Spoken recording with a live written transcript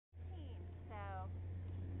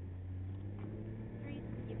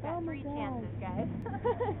got 3 chances, guys.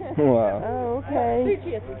 Wow. Oh, okay. 2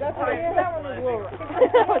 chances. That's right. That one was a little rough.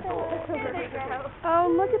 Oh,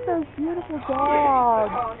 look at those beautiful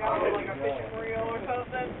dogs. Like a fishing reel or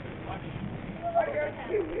something.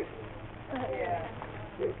 Yeah.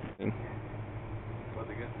 What's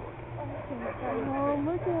it good for? Oh,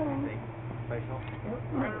 look at them. Special?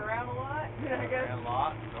 Run around a lot? Yeah, I guess. A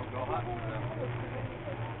lot. Don't go hot and stuff.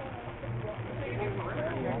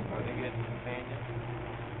 Are they good companions?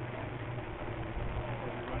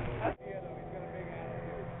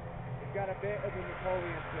 He's got a bit of the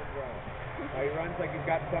Napoleon syndrome. He runs like he's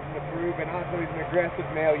got something to prove, and also he's an aggressive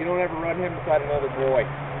male. You don't ever run him beside another boy.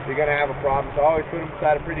 You're going to have a problem, so I always put him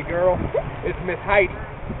beside a pretty girl. It's Miss Heidi.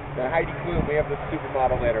 Heidi Klum. We have the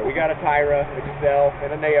supermodel litter. We got a Tyra, a Giselle,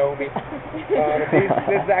 and a Naomi.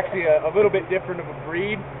 This is actually a little bit different of a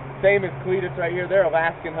breed. Same as Cletus right here. They're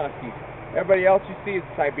Alaskan Huskies. Everybody else you see is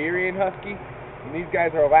Siberian Husky, and these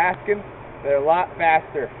guys are Alaskan. They're a lot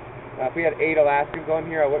faster. If we had 8 Alaskans on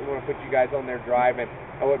here, I wouldn't want to put you guys on there driving.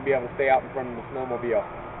 I wouldn't be able to stay out in front of the snowmobile.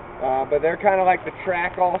 But they're kind of like the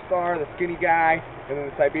track all-star, the skinny guy, and then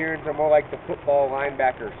the Siberians are more like the football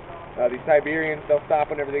linebackers. These Siberians, they'll stop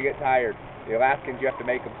whenever they get tired. The Alaskans, you have to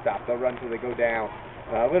make them stop. They'll run till they go down.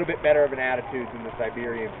 A little bit better of an attitude than the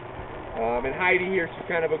Siberians. And Heidi here, she's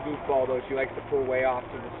kind of a goofball, though. She likes to pull way off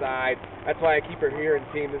to the side. That's why I keep her here in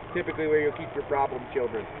team. This is typically where you'll keep your problem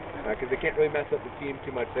children, because they can't really mess up the team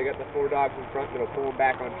too much. They got the 4 dogs in front that'll pull them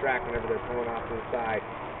back on track whenever they're pulling off to the side.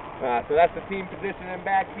 So that's the team position. And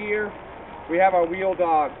back here, we have our wheel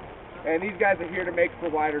dogs. And these guys are here to make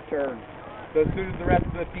for wider turns. So as soon as the rest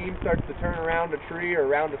of the team starts to turn around a tree or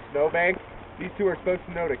around a snowbank, these 2 are supposed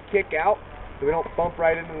to know to kick out so we don't bump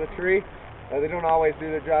right into the tree. They don't always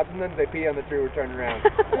do their job. Sometimes they pee on the tree or turn around.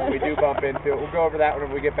 We do bump into it. We'll go over that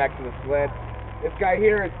when we get back to the sled. This guy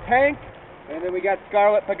here is Tank, and then we got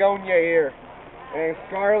Scarlet Pagonia here. And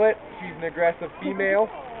Scarlet, she's an aggressive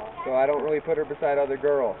female, so I don't really put her beside other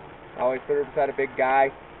girls. I always put her beside a big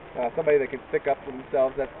guy, somebody that can stick up for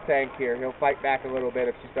themselves. That's Tank here. He'll fight back a little bit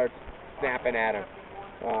if she starts snapping at him.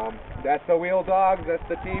 That's the wheel dogs. That's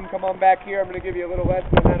the team. Come on back here. I'm going to give you a little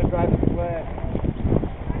lesson on how to drive the sled.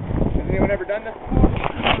 Has anyone ever done this before?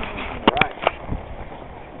 All right.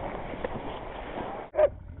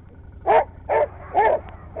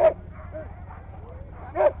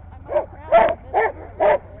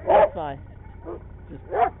 That's fine. Just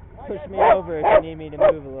push me over if you need me to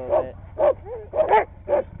move a little bit.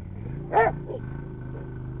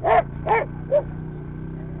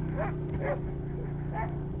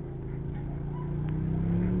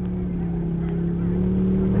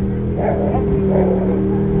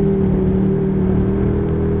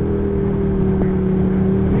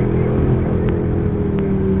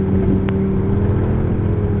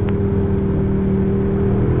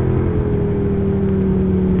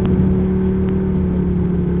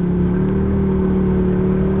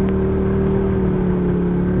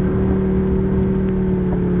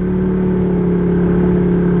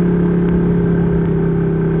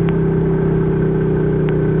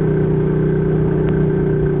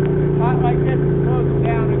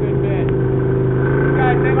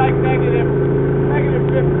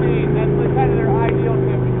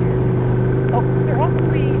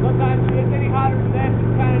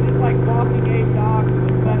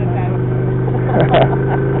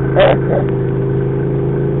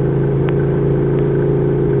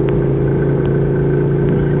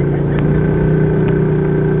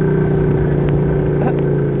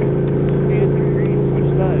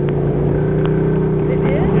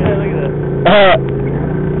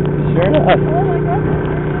 Sure enough. Oh my gosh, it's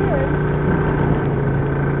really good.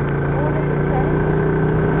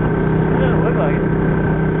 It doesn't look like it.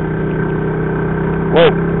 Whoa.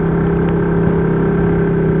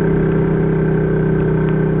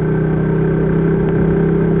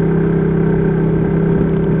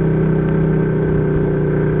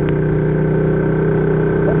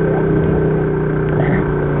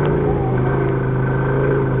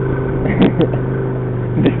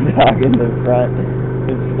 This dog in the front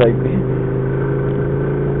is like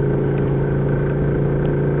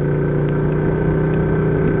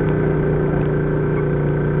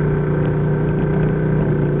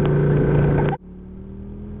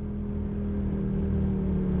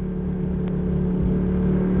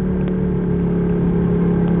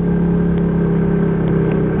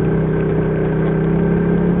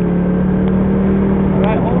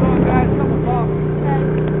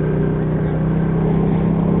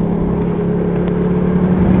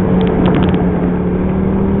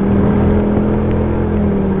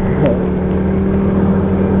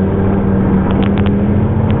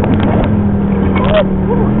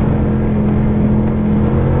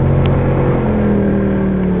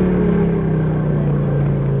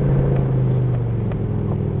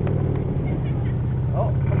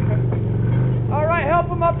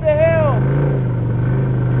him up the hill.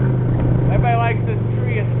 Everybody likes this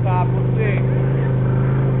tree at the top. We'll see.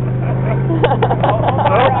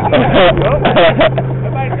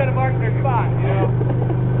 Everybody's gonna mark their spot, you know.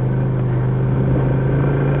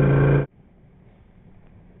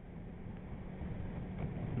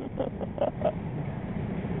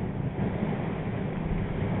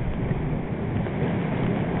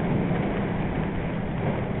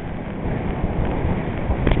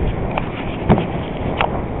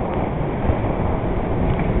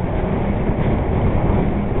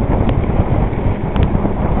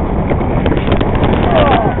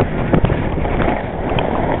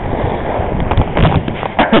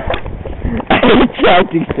 He tried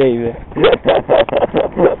to save it.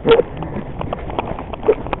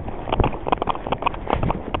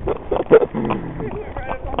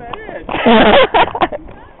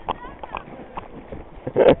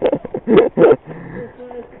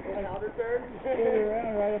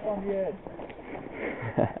 Right up on the edge.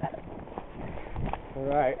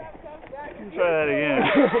 Alright. Try that again.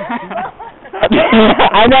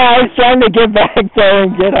 I know, I was trying to get back there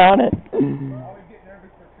and get on it. I always get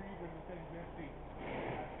nervous for trees when the thing's empty.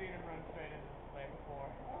 I've seen him run straight into this lane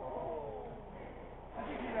before. I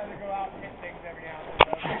think you'd rather go out and hit things every now and then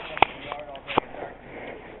rather than sit in the yard all day in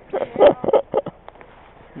darkness.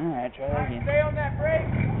 Alright, try that again. Stay on that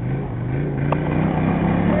brake.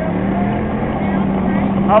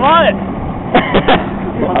 I'm on it!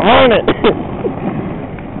 I'm on it.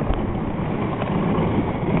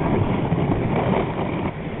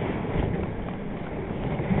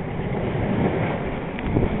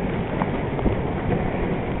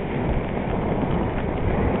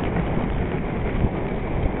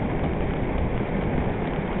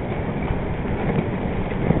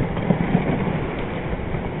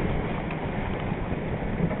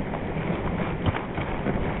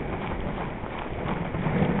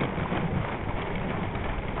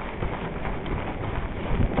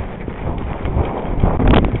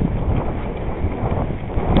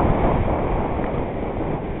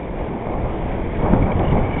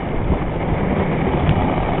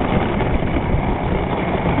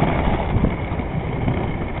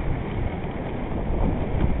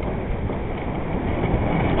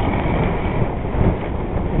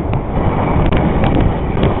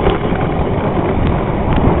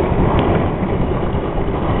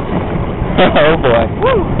 Oh boy.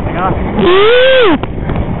 Woo! Hang on. Woo!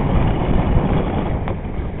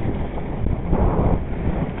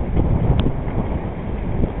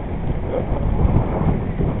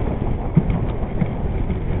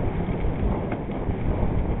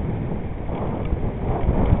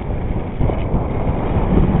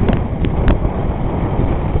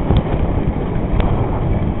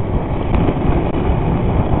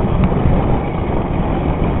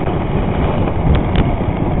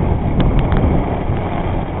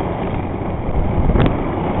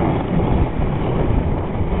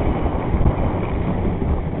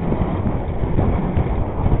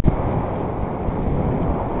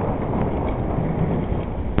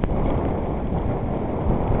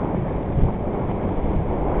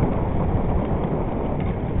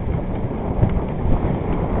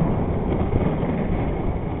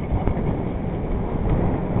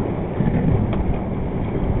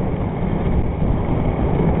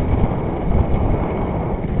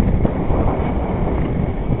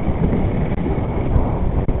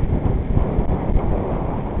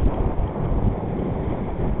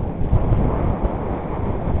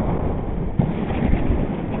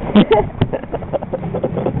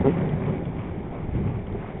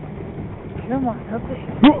 Come on, help me.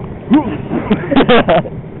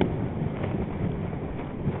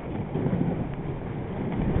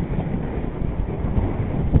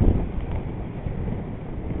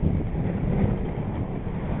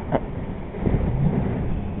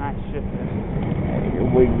 Nice shit there. Here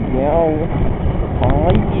we go.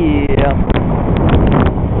 Oh yeah.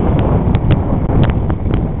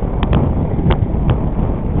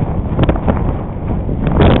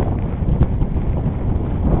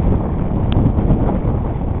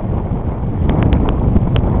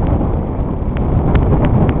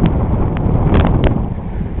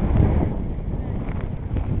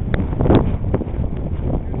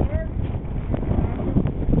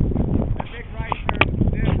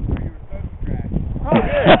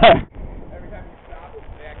 Every time you stop,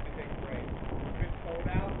 they actually take a break. If it's cold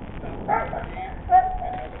out, stop the machine,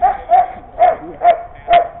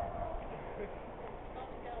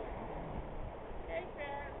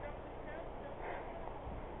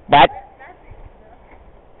 That.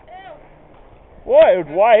 Boy, it was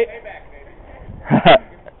white. Payback, baby.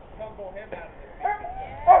 Tumble him out of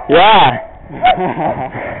the Yeah.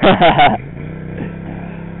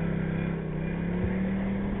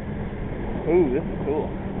 Ooh, this is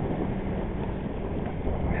cool.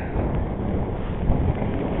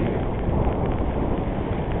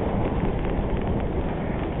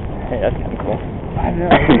 Hey, that's kind of cool. I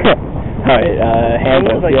know. Alright,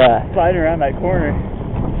 handles, like yeah. sliding around that corner,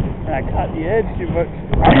 and I caught the edge too much.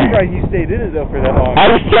 I'm surprised you stayed in it though for that long. I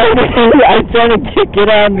was trying to get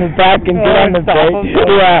on the back and get on the stop base. him.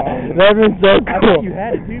 Yeah, that was so I thought cool. you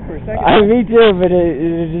had it too for a second. Me too, but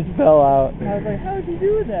it just fell out. I was like, how did you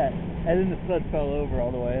do that? And then the sled fell over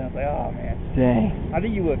all the way, and I was like, oh man. Dang. I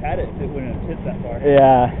think you would have had it if it wouldn't have tipped that far.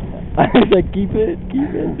 Yeah. I was like, keep it.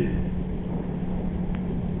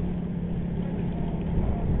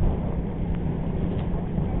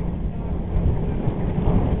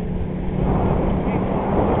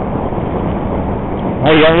 Oh,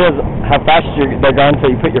 you don't realize how fast they're going until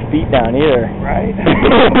you put your feet down either. Right?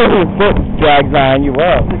 Your foot drags on, you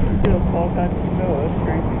will. Still all kinds of snow. That's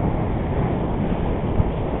crazy.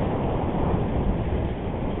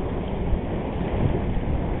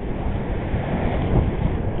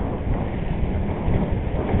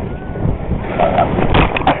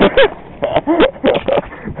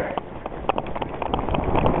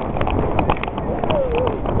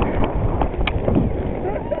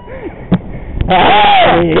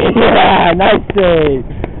 Hey, yeah, nice save.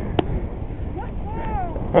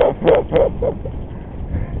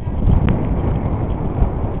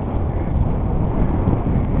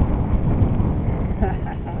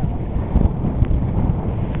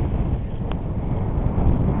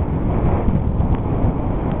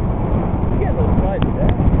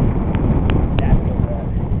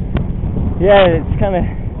 Yeah, it's kind of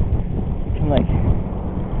like, I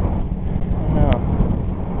don't know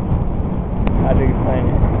how to explain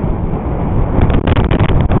it.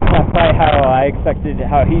 Not quite how I expected,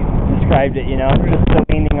 how he described it, you know, just the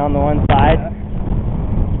leaning on the one side,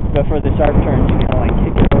 but for the sharp turns, you kind of like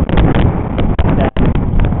kick it over.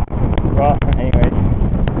 Well, anyways,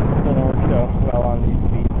 it doesn't work so well on these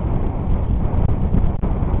speeds.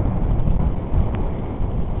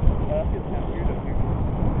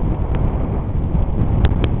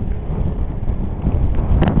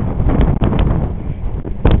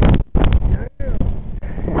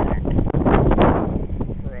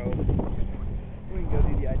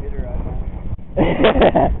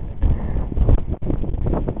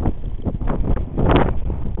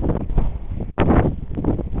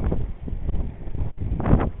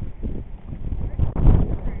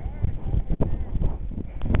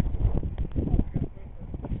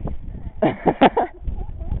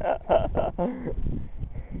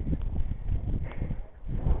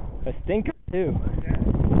 A stinker too.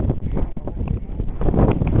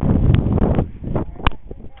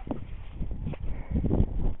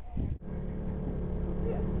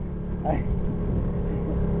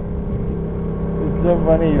 It's so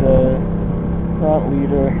funny, the front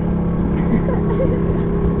leader.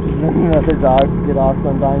 Other dogs get off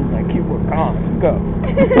sometimes, like, keep working on, let's go.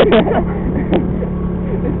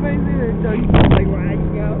 It's basically their dogs just like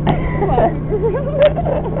riding out.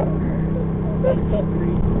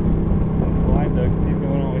 Blind dogs keep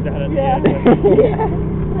going on like that at the Yeah. end.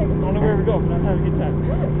 Like, I don't know where we're going, but I'm having a good time.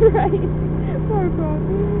 Right. Poor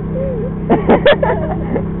Bobby.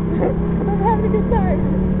 I'm having a good time.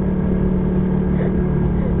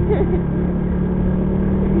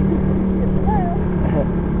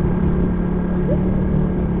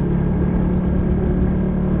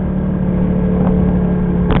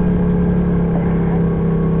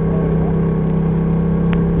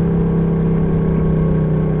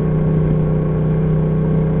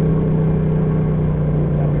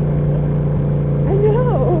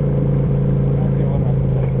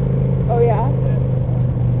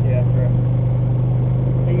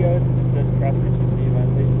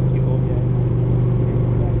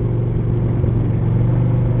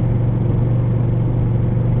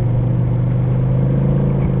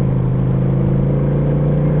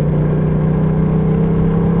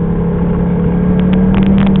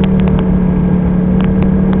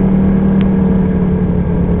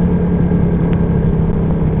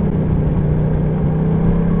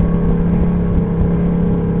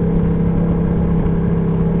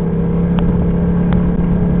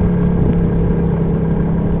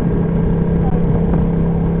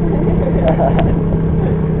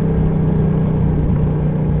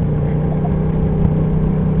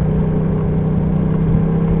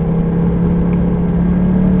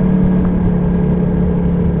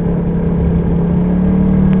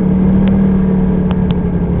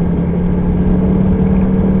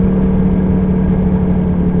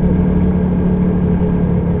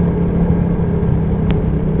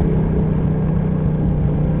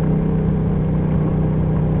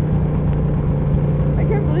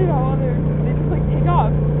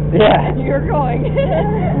 Yeah. You're going.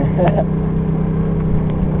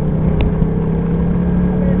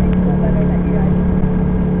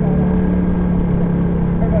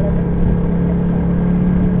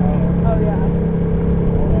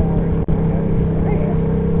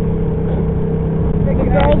 The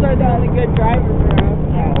girls are the only good drivers around.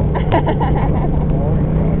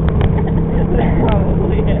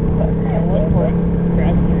 Probably it.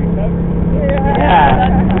 Yeah,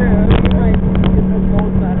 that's true. You might get the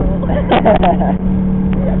gold medal.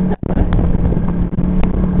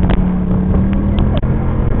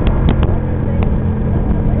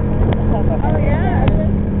 Oh yeah.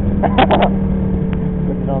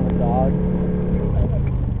 Put it on the dog.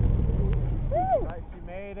 Nice, you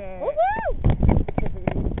made it. Woo-hoo!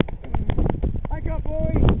 I got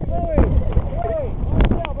boy.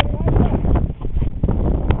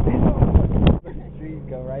 Trees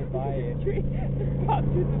go right by you. Tree popped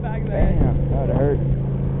through the back of the head. Damn, that would hurt.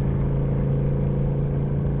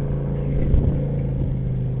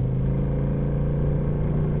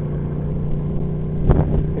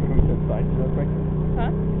 Can we just slide real quick?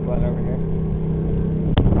 Huh? Slide over here.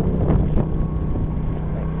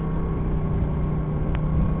 Thanks.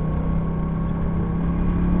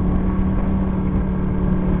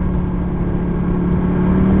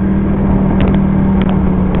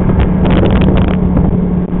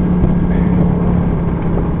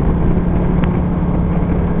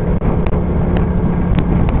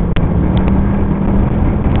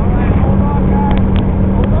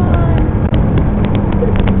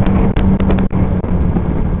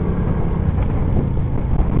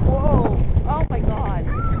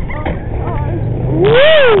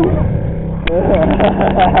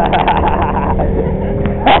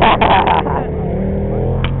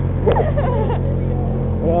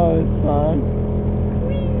 Oh, it's fun.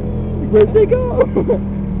 Where'd they go? Oh,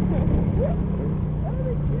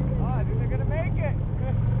 I think they're gonna make it.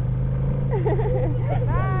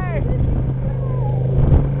 Nice.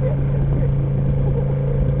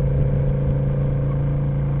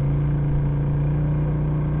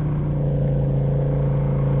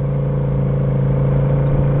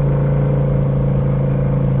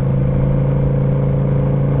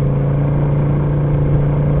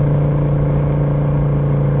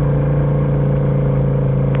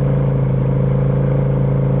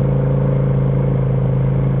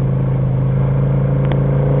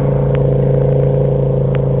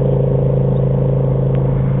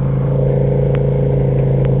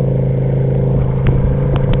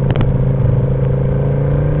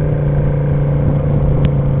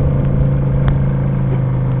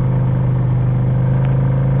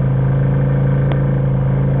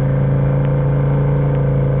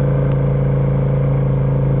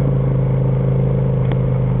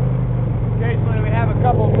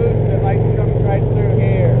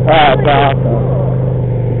 That's awesome.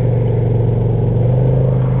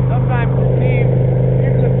 Sometimes the team,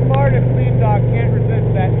 even the smartest lead dog can't resist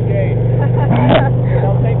that chase.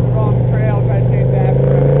 They'll take the wrong trail, try to chase after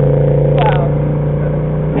him. Wow.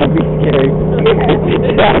 That'd be scary.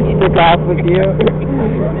 Dog stick off with you.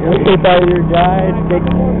 You thought you were dying, kicking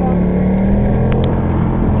the...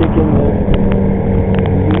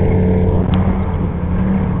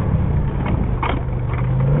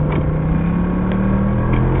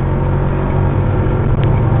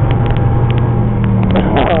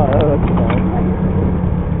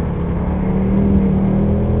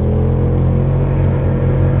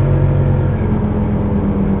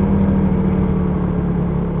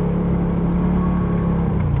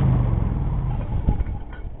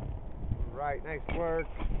 Right, nice work.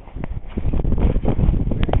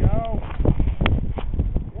 Way to go.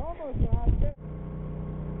 You almost lost it.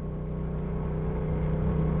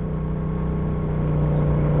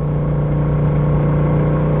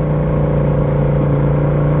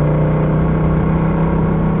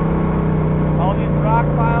 All these rock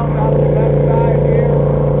piles out the left side here.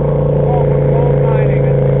 Oh, for gold mining.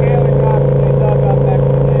 That's the scaling rocks they dug up back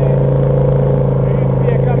in the day. There used to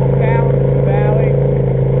be a couple towns in the valley.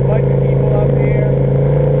 A bunch of people up here.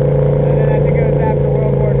 And then I think it was after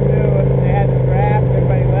World War II, and they had the draft,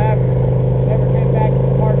 everybody left. Never came back to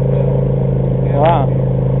Parkville. Wow.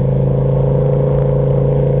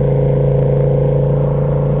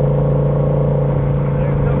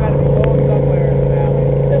 There's still got to be gold somewhere in the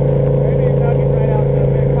valley. Maybe a nugget right out to a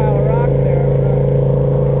big pile of rocks there. I don't know.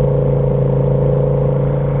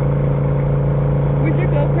 Was your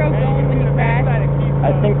GoPro going when you crashed?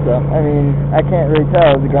 I think so. I mean, I can't really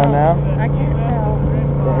tell. Is it going now? I can't tell.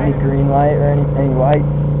 Is there any green light or any white?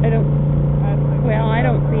 I don't. Well, I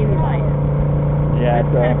don't see any light. Yeah, It's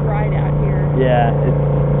so... kind of bright out here. Yeah, it's...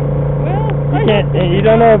 Well, You can't. You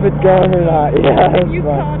don't know if it's going or not. Yeah, that's You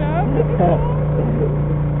fun. caught up?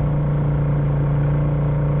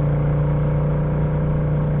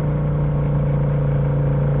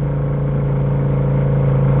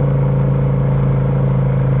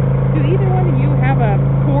 Do either one of you have a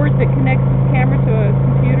cord that connects the camera to a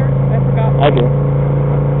computer? I forgot. I do.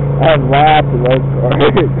 I have lots of those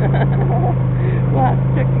cords. Well,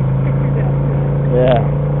 check yours out. Yeah.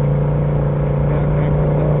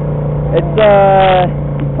 It's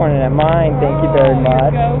he's pointing at mine. Thank you very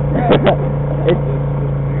much.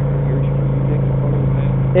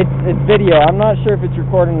 It's video. I'm not sure if it's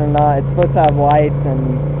recording or not. It's supposed to have lights,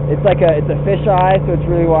 and it's like it's a fisheye, so it's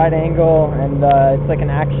really wide angle, and it's like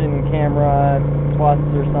an action camera plus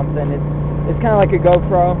or something. It's kind of like a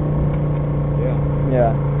GoPro. Yeah.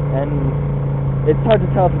 Yeah. And it's hard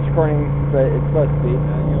to tell if it's recording, but it's supposed to be.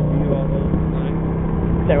 You'll view all those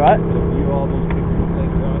tonight? Say what? You'll view all those pictures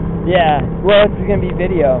later on? Yeah. Well, it's gonna be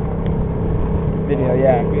video. Video,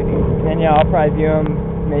 yeah. And yeah, I'll probably view them,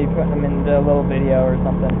 maybe put them into a little video or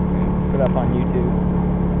something. Put up on YouTube.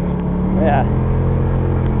 Yeah.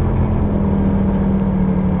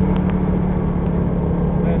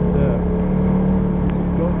 That's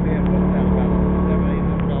GoPro what's that about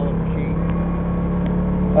 $700 machine?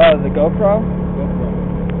 Oh, the GoPro? GoPro.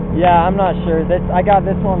 Yeah, I'm not sure. I got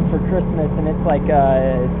this one for Christmas, and it's like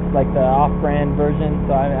the off-brand version,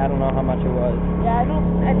 so I don't know how much it was. Yeah,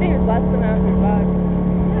 I think it's less than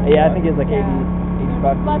 $100. Yeah, I think it's like Yeah. 80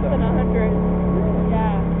 bucks. Less or so. than 100.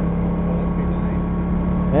 Yeah. Well, that'd be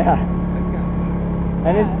nice. Yeah.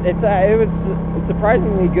 And it's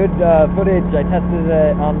surprisingly good footage. I tested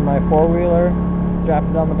it on my 4-wheeler,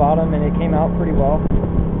 strapped it on the bottom, and it came out pretty well.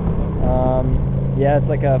 Yeah, it's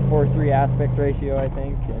like a 4:3 aspect ratio, I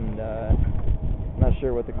think, and I'm not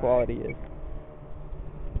sure what the quality is.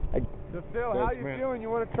 So Phil, how you feeling?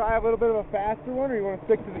 You want to try a little bit of a faster one, or you want to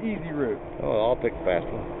stick to the easy route? Oh, I'll pick the fast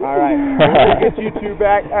one. All right, we're gonna get you two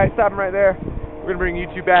back. All right, stop them right there. We're gonna bring you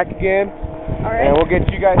two back again, All right. and we'll get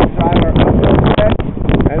you guys to drive our uphill stretch,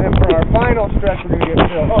 and then for our final stretch, we're gonna get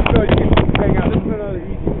Phil. Oh, Phil, you can hang out. This is another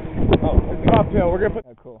easy one. Oh, it's uphill. We're gonna put.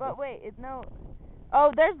 Oh, cool. But wait, no. Oh,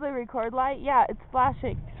 there's the record light. Yeah, it's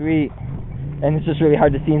flashing. Sweet. And it's just really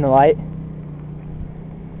hard to see in the light?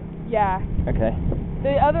 Yeah. Okay.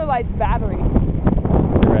 The other light's battery.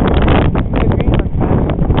 Right. The green one's battery.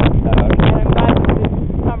 Oh, okay. And I'm glad that this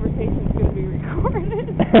conversation's going to be recorded.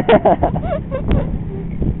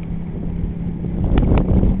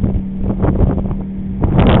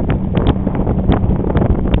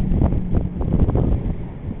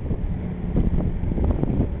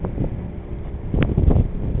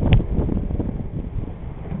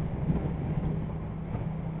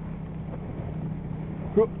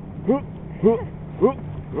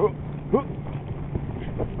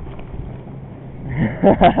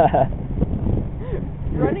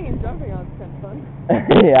 Running and jumping on is kind of fun.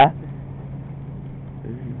 Yeah.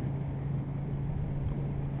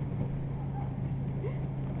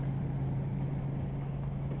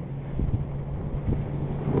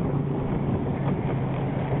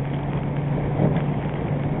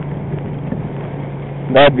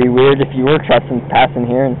 That'd be weird if you were trespassing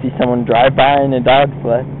here and see someone drive by in a dog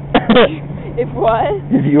sled. If what?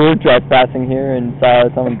 If you were trespassing here and saw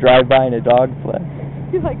someone drive by in a dog sled.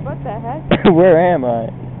 You're like, what the heck? Where am I?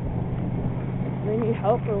 They need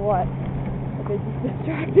help or what? Are they just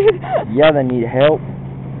distracted? Yeah, they need help.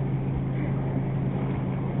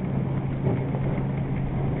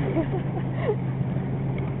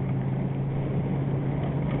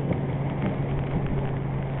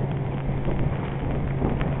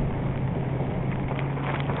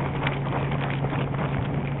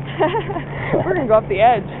 We're gonna go off the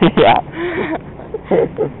edge. Yeah.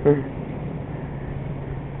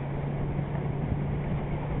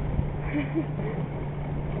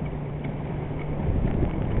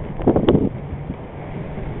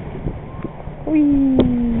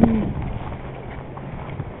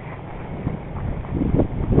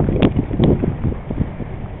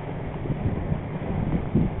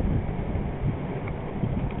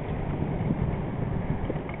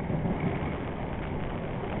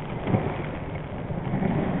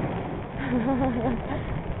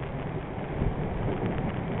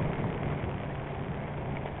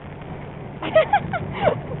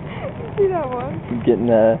 See that one? Getting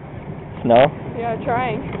the snow? Yeah,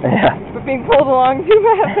 trying. Yeah. But being pulled along too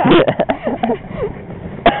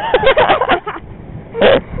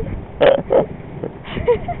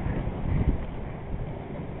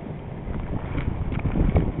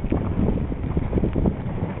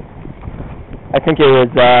I think it was,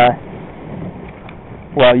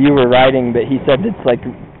 well, you were riding, but he said it's like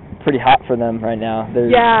pretty hot for them right now. Their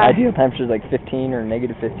Yeah. ideal temperature is like 15 or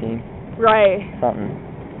negative 15. Right. Something.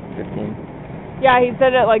 15. Yeah, he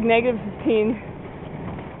said at like negative 15.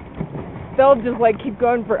 They'll just like keep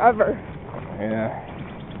going forever. Yeah.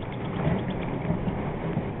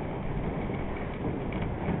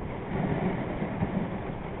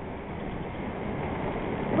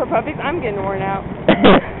 For puppies, I'm getting worn out.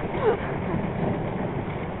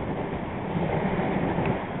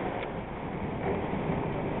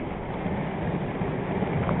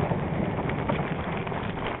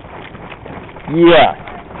 Yeah.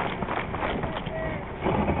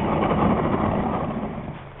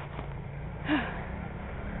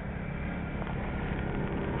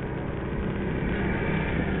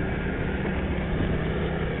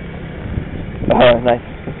 Oh, nice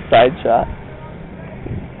side shot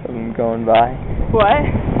of them going by. What?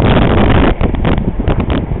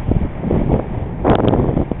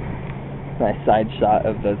 Nice side shot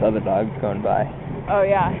of those other dogs going by. Oh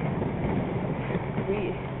yeah.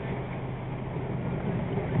 Sweet.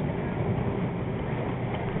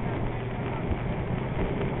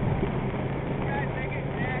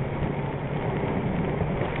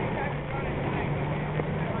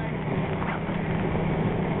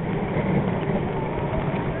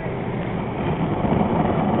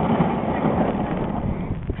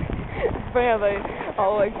 It's funny how they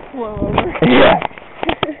all like swim over. Yeah.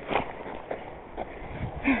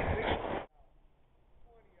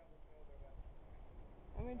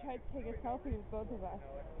 I'm gonna try to take a selfie with both of us.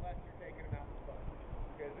 Unless you're taking them out in the sun.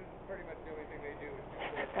 Because this is pretty much the only thing they do is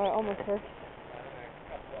just Oh, almost hurt. a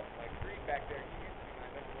couple of them. Like Green back there, he used to be my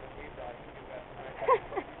number one lead dog. He do that for my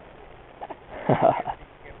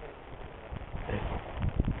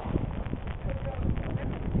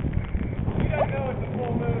You don't know it's a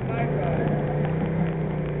full moon night ride.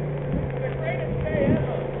 The greatest day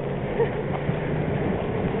ever.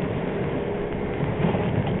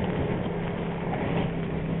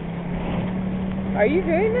 Are you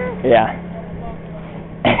doing that? Yeah.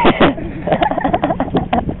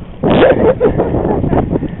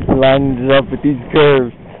 Lined it up with these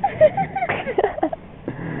curves.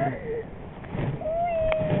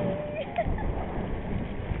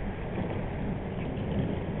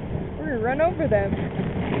 We're gonna run over them.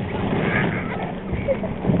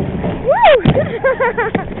 Woo!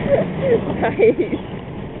 Nice.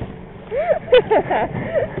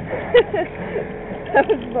 That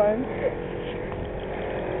was fun.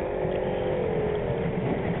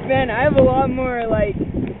 Man, I have a lot more like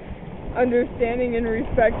understanding and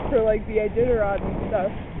respect for like the Iditarod and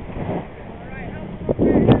stuff.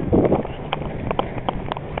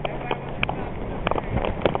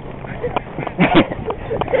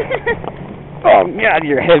 Oh God,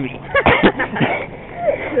 you're heavy.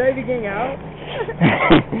 Should I be getting out?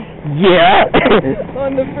 Yeah.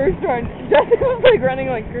 On the first run, Jessie was like running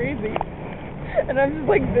like crazy. And I'm just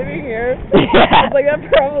like sitting here. Yeah. It's like that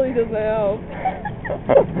probably doesn't help.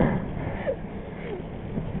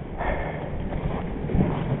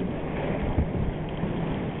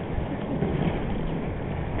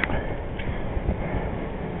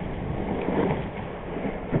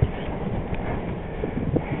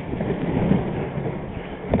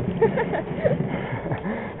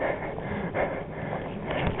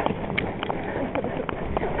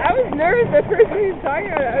 I was nervous at first when he was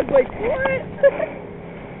talking about it. I was like, what?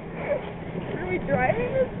 Are we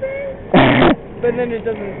driving this thing? But then it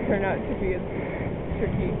doesn't turn out to be as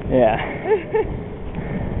tricky. Yeah.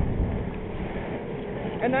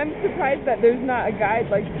 And I'm surprised that there's not a guide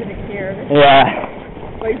like sitting here. Yeah.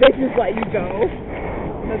 Like they just let you go.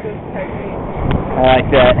 That's a technique. I like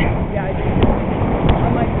that. Yeah, I do.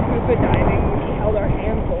 I'm like scuba diving. We held our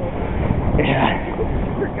hands the whole time. Yeah.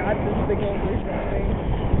 Forgot the signals or something.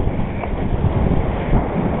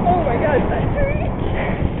 Oh my gosh, that tree!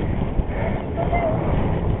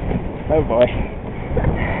 Oh boy.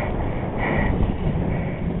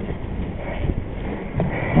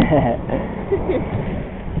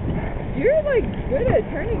 You're like good at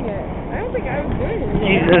turning it. I don't think I was doing it.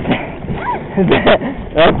 Jesus.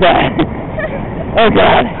 That's bad. Oh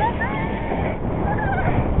God.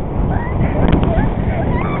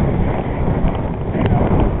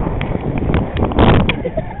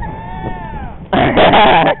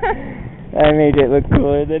 I made it look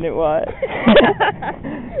cooler than it was.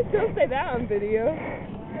 Don't say that on video.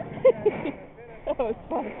 That was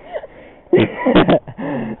fun.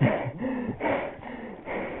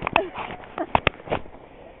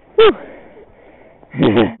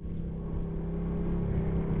 Whew.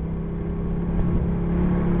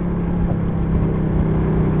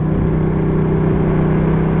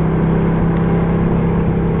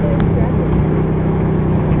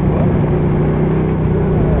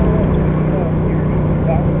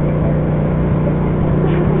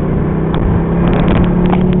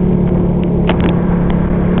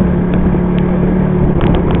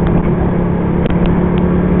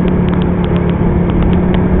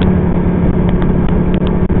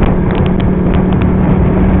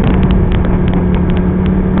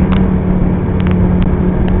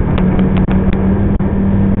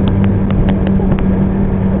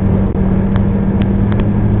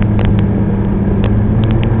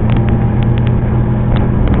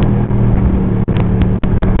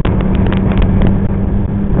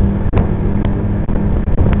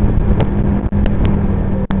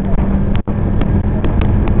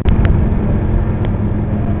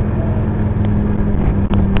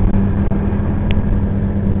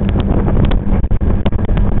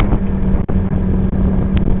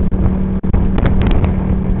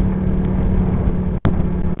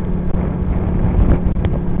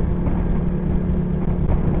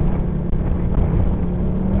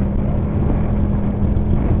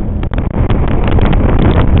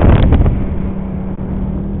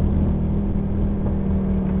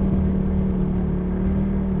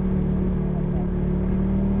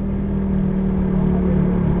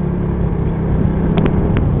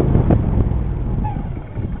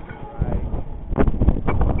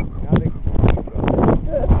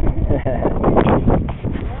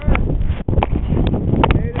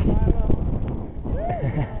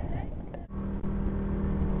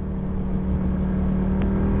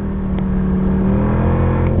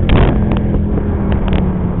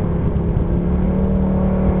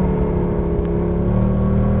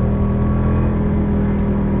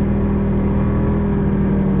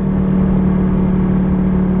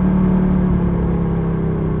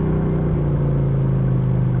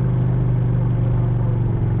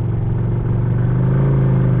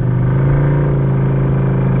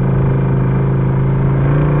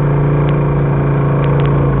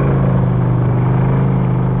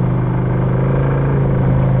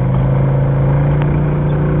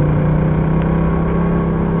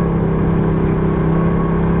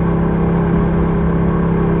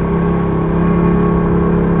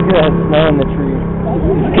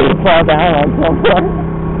 fall down on someone.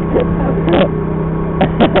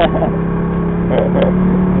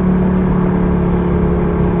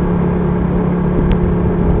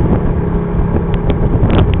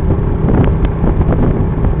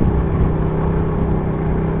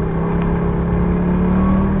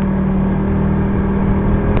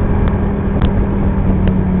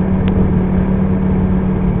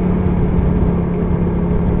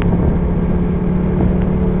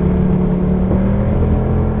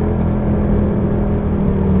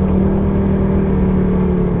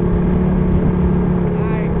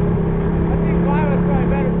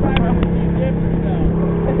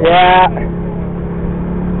 Yeah.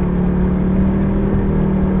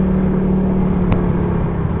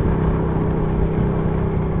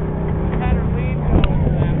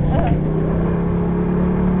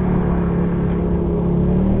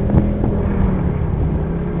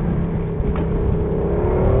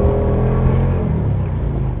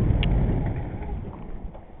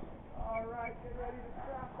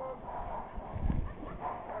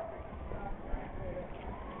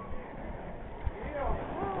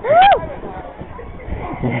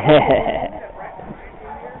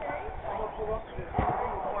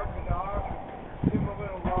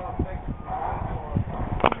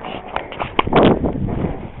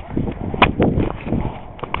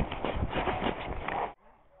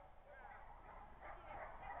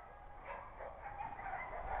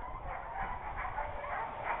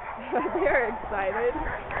 They're excited.